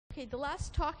Okay, the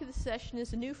last talk of the session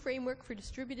is a new framework for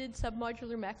distributed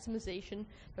submodular maximization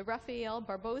by Rafael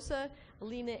Barbosa,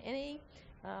 Alina Ene,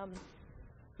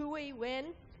 Hui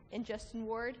Wen, and Justin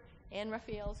Ward, and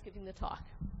Rafael's giving the talk.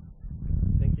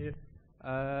 Thank you.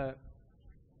 So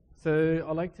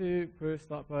I'd like to first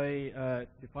start by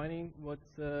defining what's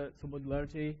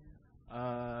submodularity.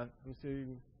 I'm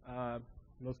assuming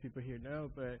most people here know,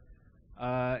 but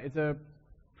it's a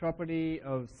property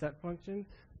of set functions.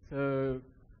 So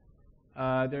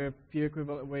there are a few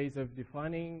equivalent ways of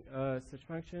defining such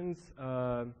functions.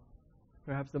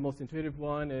 Perhaps the most intuitive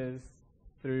one is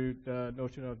through the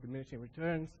notion of diminishing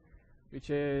returns, which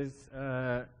is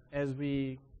as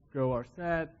we grow our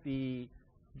set, the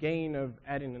gain of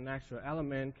adding an actual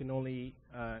element can only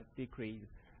decrease.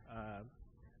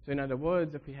 So in other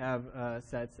words, if we have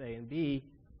sets A and B,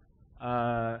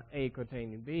 A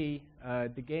containing B,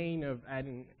 the gain of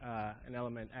adding an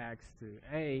element X to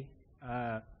A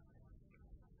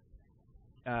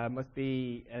must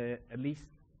be at least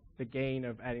the gain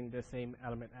of adding the same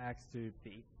element X to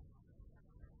B.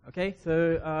 Okay,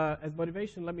 so as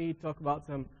motivation, let me talk about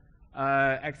some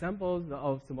examples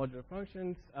of submodular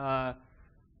functions.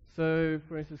 So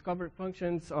for instance, covariant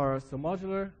functions are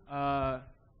submodular.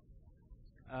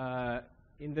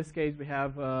 In this case, we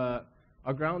have a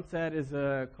ground set is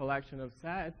a collection of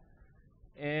sets,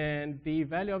 and the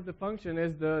value of the function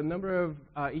is the number of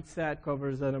each set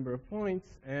covers a number of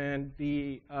points, and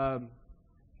the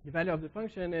value of the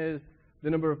function is the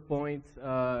number of points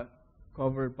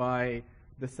covered by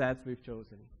the sets we've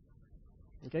chosen.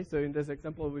 Okay, so in this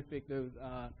example, we picked those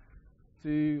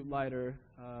two lighter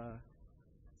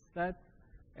sets,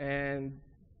 and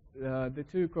the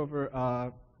two cover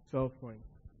 12 points.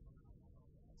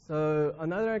 So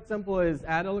another example is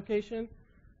ad allocation.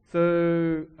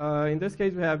 So in this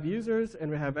case, we have users and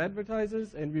we have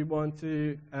advertisers, and we want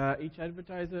to each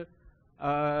advertiser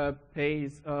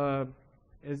is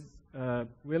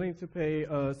willing to pay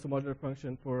a submodular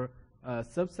function for a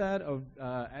subset of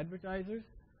advertisers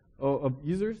or of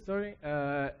users, sorry,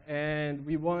 and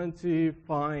we want to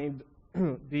find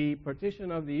the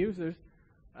partition of the users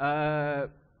that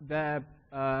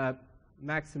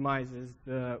maximizes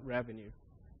the revenue.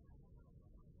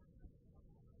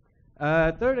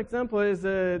 Third example is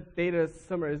data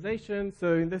summarization.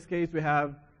 So in this case, we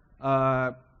have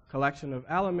a collection of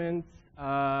elements,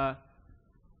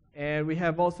 and we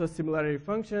have also a similarity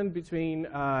function between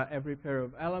every pair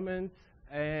of elements,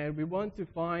 and we want to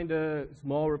find a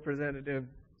small representative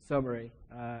summary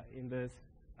in this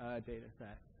data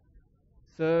set.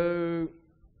 So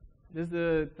this is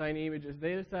a tiny images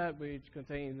data set which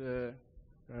contains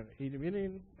 80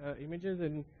 million images,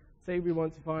 and say we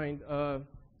want to find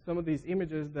some of these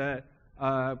images that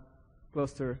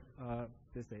cluster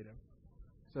this data.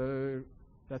 So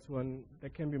that's one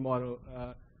that can be modeled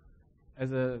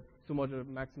as a submodular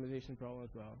maximization problem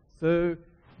as well. So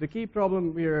the key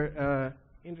problem we're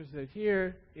interested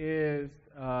here is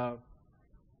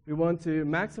we want to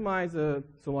maximize a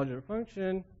submodular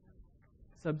function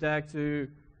subject to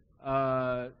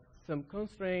some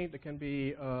constraint that can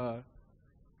be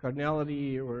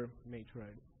cardinality or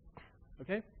matroid.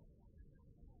 Okay?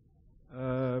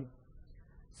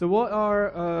 So what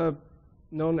are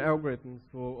known algorithms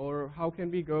for, or how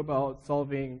can we go about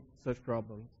solving such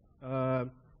problems?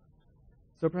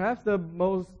 So perhaps the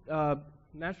most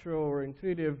natural or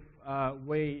intuitive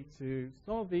way to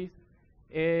solve these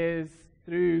is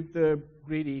through the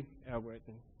greedy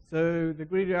algorithm. So the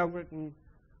greedy algorithm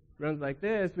runs like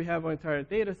this. We have our entire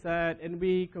data set, and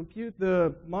we compute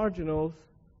the marginals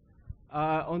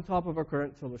on top of our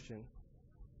current solution.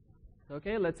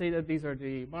 Okay, let's say that these are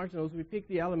the marginals. We pick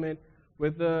the element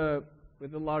with the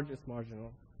largest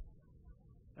marginal,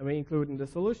 and we include in the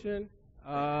solution.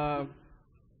 And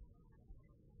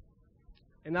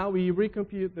now we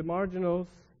recompute the marginals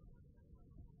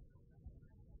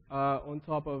on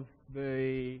top of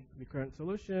the current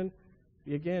solution.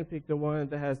 We again pick the one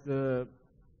that has the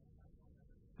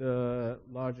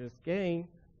largest gain,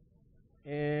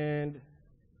 and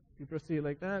we proceed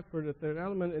like that for the third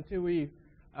element until we've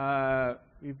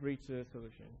reached the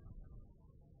solution.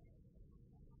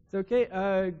 So okay,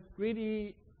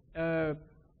 greedy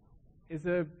is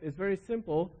very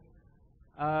simple,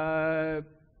 but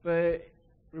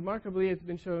remarkably, it's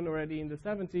been shown already in the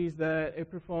 70s that it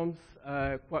performs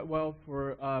quite well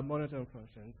for monotone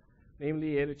functions.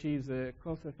 Namely, it achieves a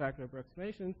constant factor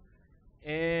approximation,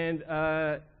 and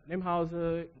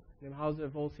Nimhauser,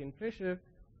 Volsi, and Fisher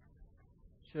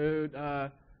showed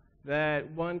that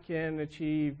one can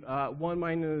achieve 1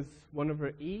 minus 1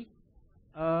 over E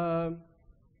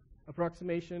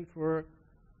approximation for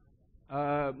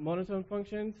monotone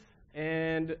functions,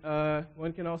 and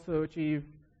one can also achieve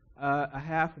a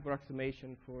half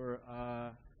approximation for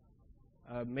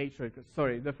matroid.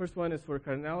 Sorry, the first one is for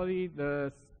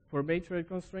cardinality. For matroid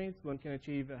constraints, one can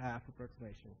achieve a half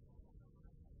approximation.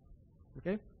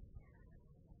 Okay.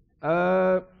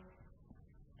 So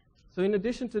in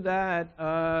addition to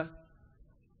that,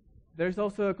 there's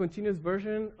also a continuous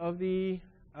version of the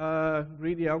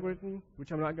greedy algorithm,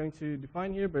 which I'm not going to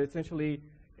define here, but essentially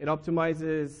it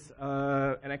optimizes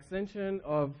an extension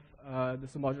of the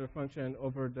submodular function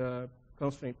over the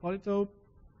constraint polytope.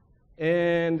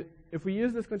 And if we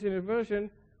use this continuous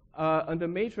version, under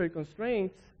matroid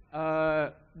constraints,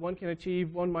 one can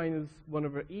achieve 1 minus 1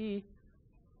 over e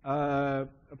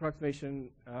approximation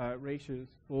ratios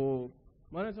for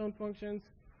monotone functions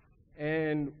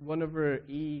and 1 over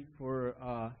e for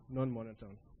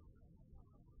non-monotone.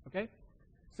 Okay?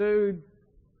 So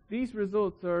these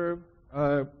results are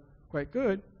quite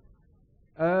good,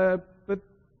 but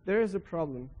there is a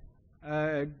problem.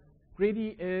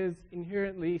 Greedy is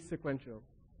inherently sequential,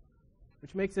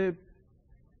 which makes it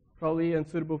probably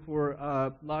unsuitable for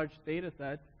large data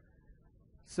sets.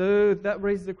 So that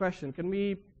raises the question, can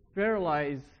we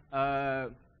parallelize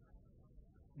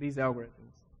these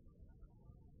algorithms?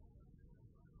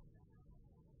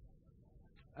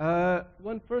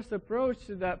 One first approach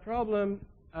to that problem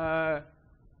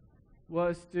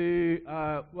was to,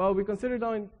 well, we considered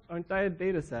our entire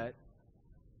data set,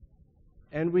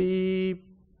 and we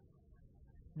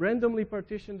randomly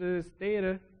partitioned this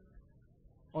data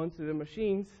onto the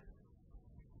machines,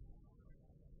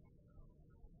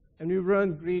 and we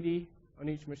run greedy on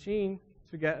each machine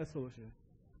to get a solution.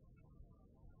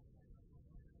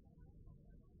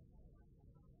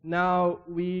 Now,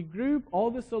 we group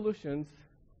all the solutions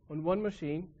on one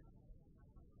machine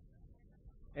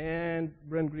and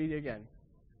run greedy again.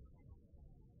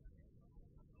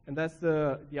 And that's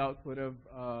the output of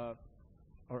our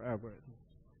algorithm.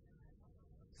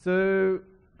 So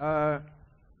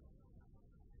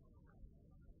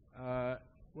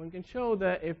one can show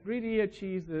that if greedy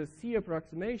achieves a C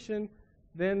approximation,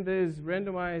 then this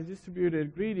randomized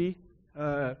distributed greedy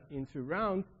into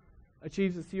round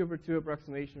achieves a C over 2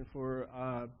 approximation for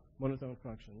monotone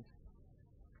functions.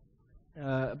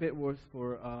 A bit worse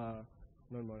for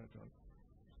non-monotone.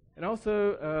 And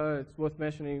also, it's worth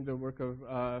mentioning the work of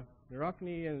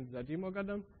Mirakni and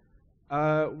Zajimogadam,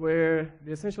 where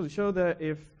they essentially show that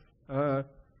if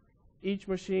each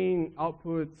machine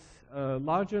outputs a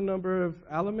larger number of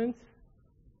elements,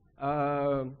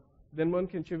 then one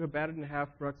can achieve a better than half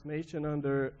approximation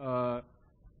under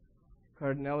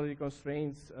cardinality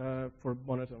constraints for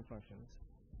monotone functions,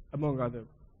 among other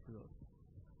results.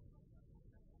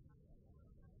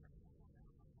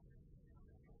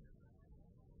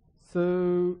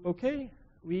 So, okay,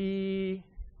 we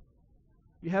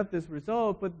have this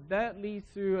result, but that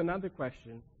leads to another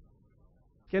question.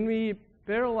 Can we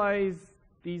parallelize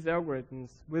these algorithms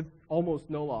with almost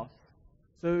no loss?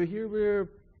 So here we're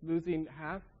losing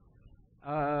half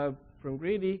from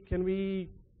greedy. Can we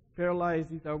parallelize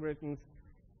these algorithms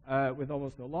with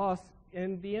almost no loss?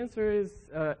 And the answer is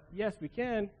yes, we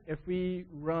can if we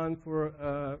run for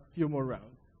a few more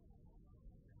rounds.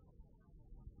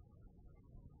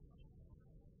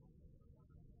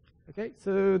 Okay,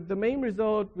 so the main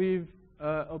result we've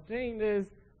obtained is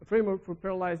a framework for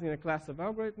parallelizing a class of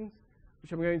algorithms,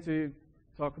 which I'm going to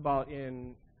talk about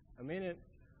in a minute,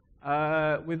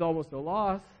 with almost no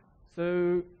loss.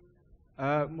 So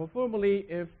more formally,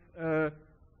 if an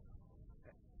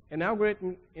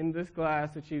algorithm in this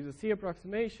class achieves a C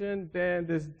approximation, then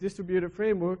this distributed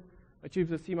framework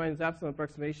achieves a C minus epsilon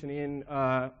approximation in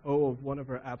O of 1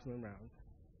 over epsilon rounds.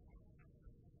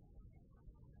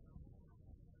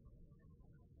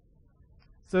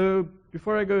 So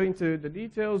before I go into the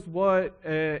details, what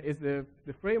is the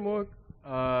framework?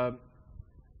 So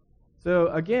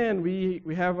again, we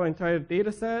have our entire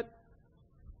data set.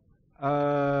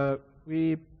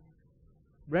 We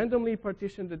randomly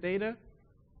partition the data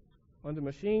on the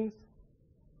machines.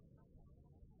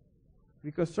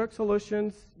 We construct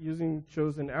solutions using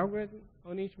chosen algorithm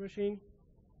on each machine.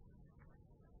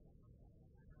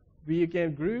 We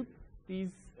again group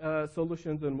these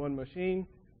solutions on one machine.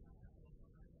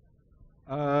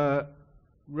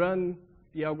 Run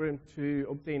the algorithm to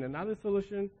obtain another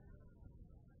solution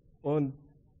on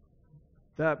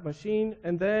that machine,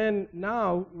 and then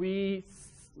now we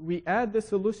add the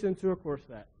solution to a core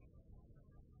set.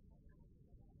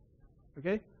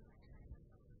 Okay?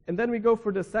 And then we go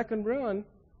for the second run,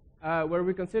 where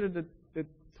we consider the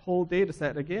whole data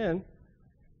set again.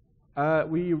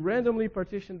 We randomly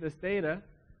partition this data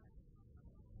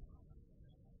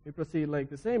we proceed like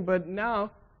the same. But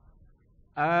now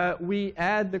we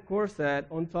add the core set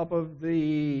on top of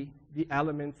the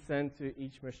elements sent to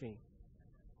each machine.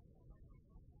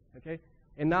 Okay?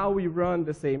 And now we run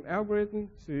the same algorithm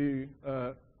to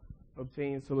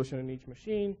obtain a solution on each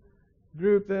machine,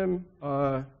 group them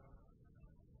on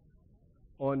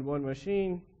one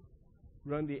machine,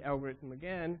 run the algorithm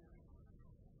again,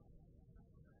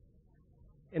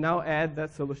 and now add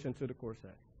that solution to the core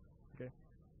set. Okay?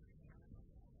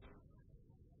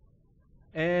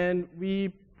 And we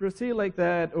proceed like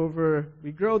that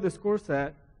we grow this core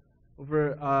set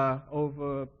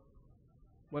over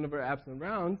one of our absent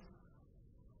rounds.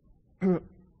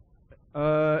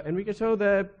 And we can show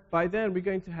that by then we're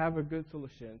going to have a good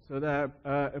solution. So that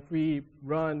if we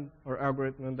run our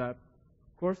algorithm on that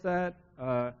core set,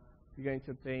 we're going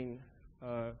to obtain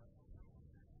a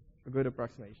good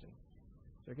approximation.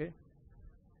 Okay?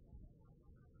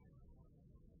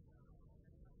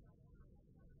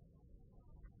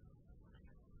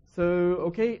 So,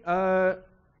 okay,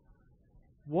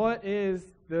 what is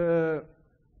the...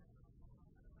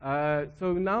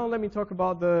 so now let me talk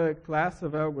about the class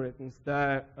of algorithms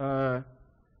that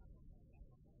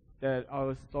that I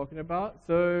was talking about.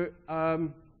 So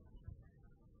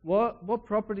what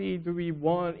property do we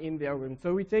want in the algorithm?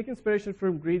 So we take inspiration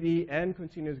from greedy and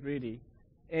continuous greedy.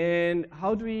 And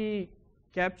how do we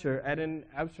capture at an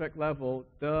abstract level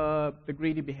the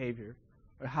greedy behavior?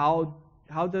 Or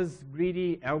how does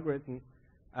greedy algorithm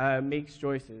makes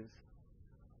choices?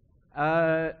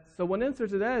 So one answer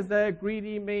to that is that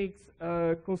greedy makes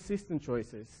consistent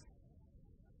choices.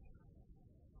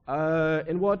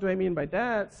 And what do I mean by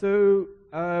that? So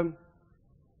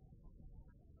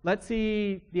let's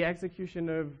see the execution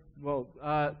of,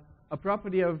 a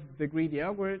property of the greedy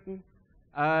algorithm.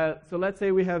 So let's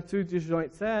say we have two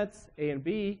disjoint sets, A and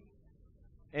B.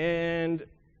 And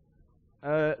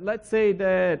let's say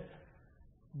that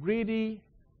greedy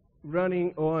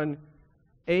running on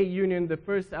A union the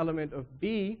first element of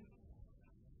B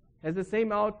has the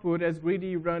same output as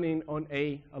greedy running on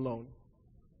A alone.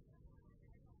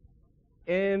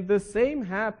 And the same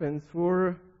happens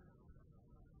for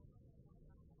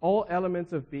all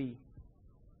elements of B.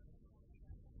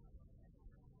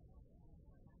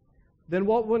 Then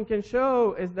what one can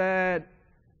show is that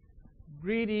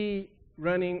greedy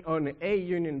running on A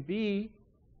union B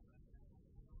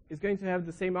is going to have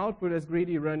the same output as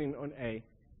greedy running on A.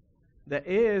 That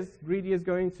is, greedy is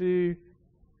going to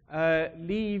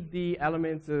leave the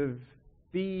elements of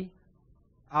B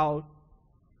out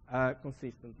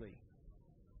consistently.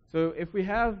 So if we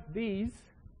have these,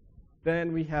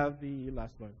 then we have the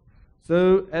last one.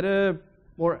 So at a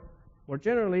more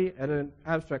generally, at an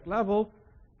abstract level,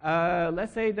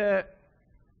 let's say that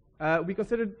we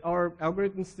considered our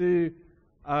algorithms to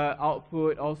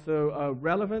output also a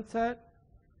relevant set.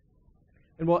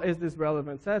 And what is this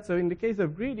relevant set? So in the case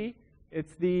of greedy,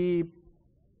 it's the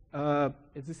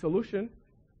solution.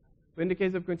 But in the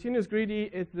case of continuous greedy,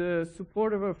 it's the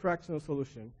support of a fractional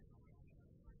solution.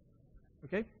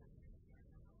 Okay?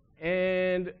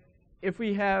 And if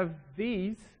we have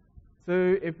these,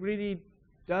 so if greedy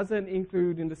doesn't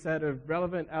include in the set of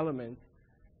relevant elements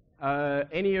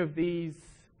any of these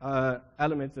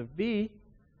elements of B,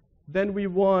 then we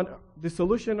want the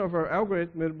solution of our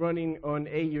algorithm running on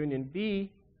A union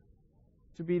B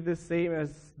to be the same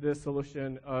as the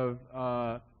solution of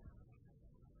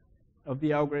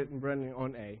the algorithm running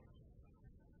on A.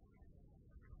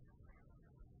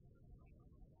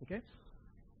 Okay?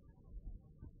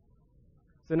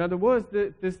 So in other words,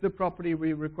 this is the property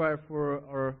we require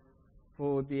for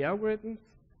the algorithms.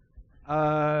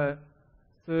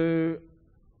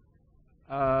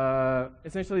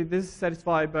 Essentially, this is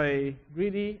satisfied by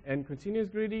greedy and continuous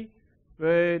greedy,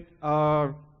 but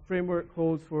our framework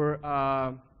holds for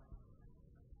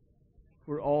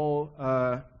all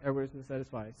algorithms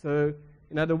satisfied. So,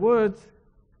 in other words,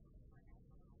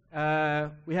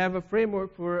 we have a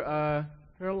framework for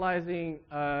parallelizing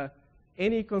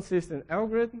any consistent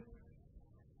algorithm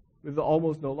with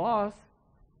almost no loss,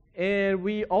 and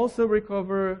we also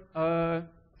recover.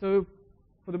 So,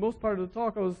 for the most part of the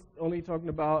talk, I was only talking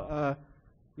about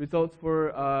results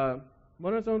for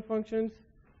monotone functions,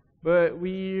 but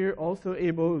we're also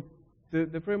able,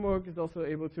 the framework is also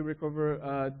able to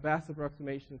recover vast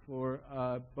approximation for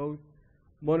both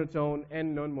monotone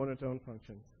and non-monotone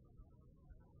functions.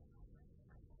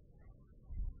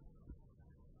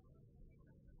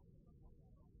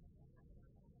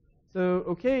 So,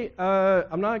 okay,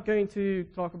 I'm not going to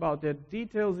talk about the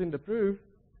details in the proof,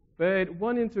 but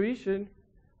one intuition.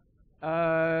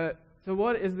 So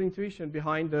what is the intuition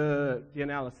behind the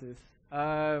analysis?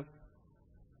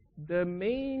 the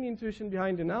main intuition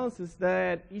behind the analysis is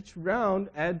that each round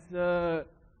adds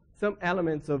some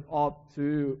elements of op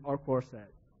to our core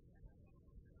set.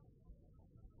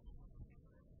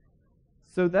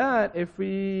 So that if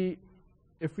we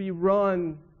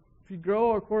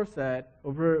grow our core set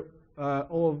over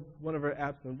all of one of our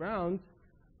epsilon rounds,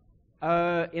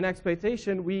 in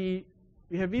expectation we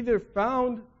have either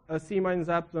found a C minus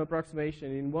epsilon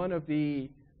approximation in one of the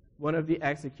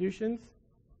executions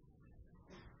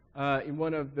in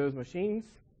one of those machines,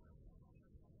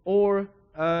 or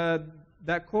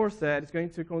that core set is going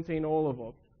to contain all of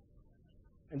them.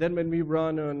 And then when we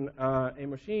run on a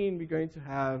machine, we're going to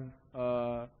have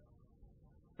a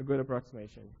good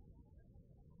approximation.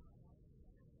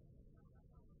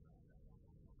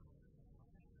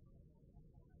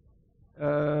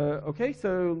 Okay,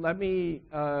 so let me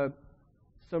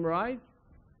summarize.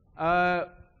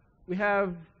 We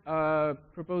have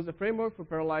proposed a framework for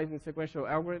parallelizing sequential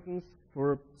algorithms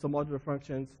for submodular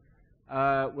functions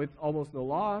with almost no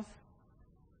loss.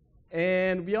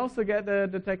 And we also get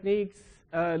the techniques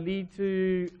lead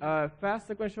to fast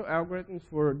sequential algorithms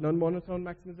for non-monotone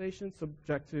maximization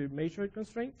subject to matrix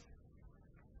constraints.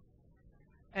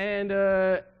 And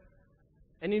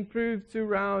improved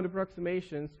two-round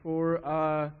approximations for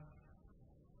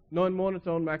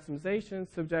non-monotone maximization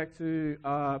subject to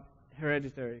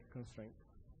hereditary constraints.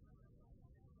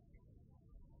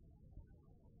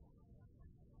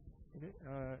 Okay,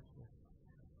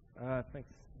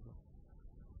 thanks.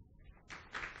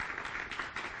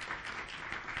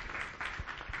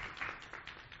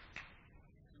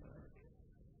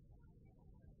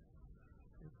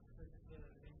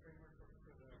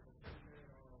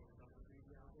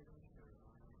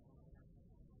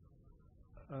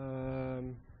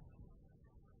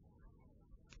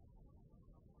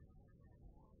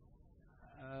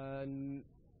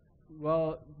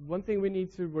 Well, one thing we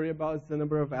need to worry about is the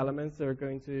number of elements that are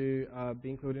going to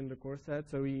be included in the core set.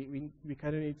 So we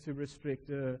kind of need to restrict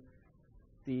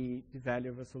the value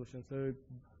of a solution. So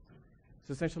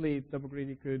essentially, double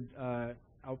greedy could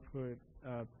output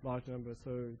large numbers.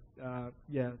 So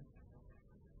yeah,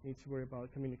 need to worry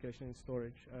about communication and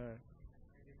storage.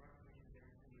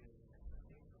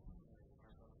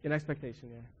 In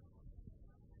expectation, yeah.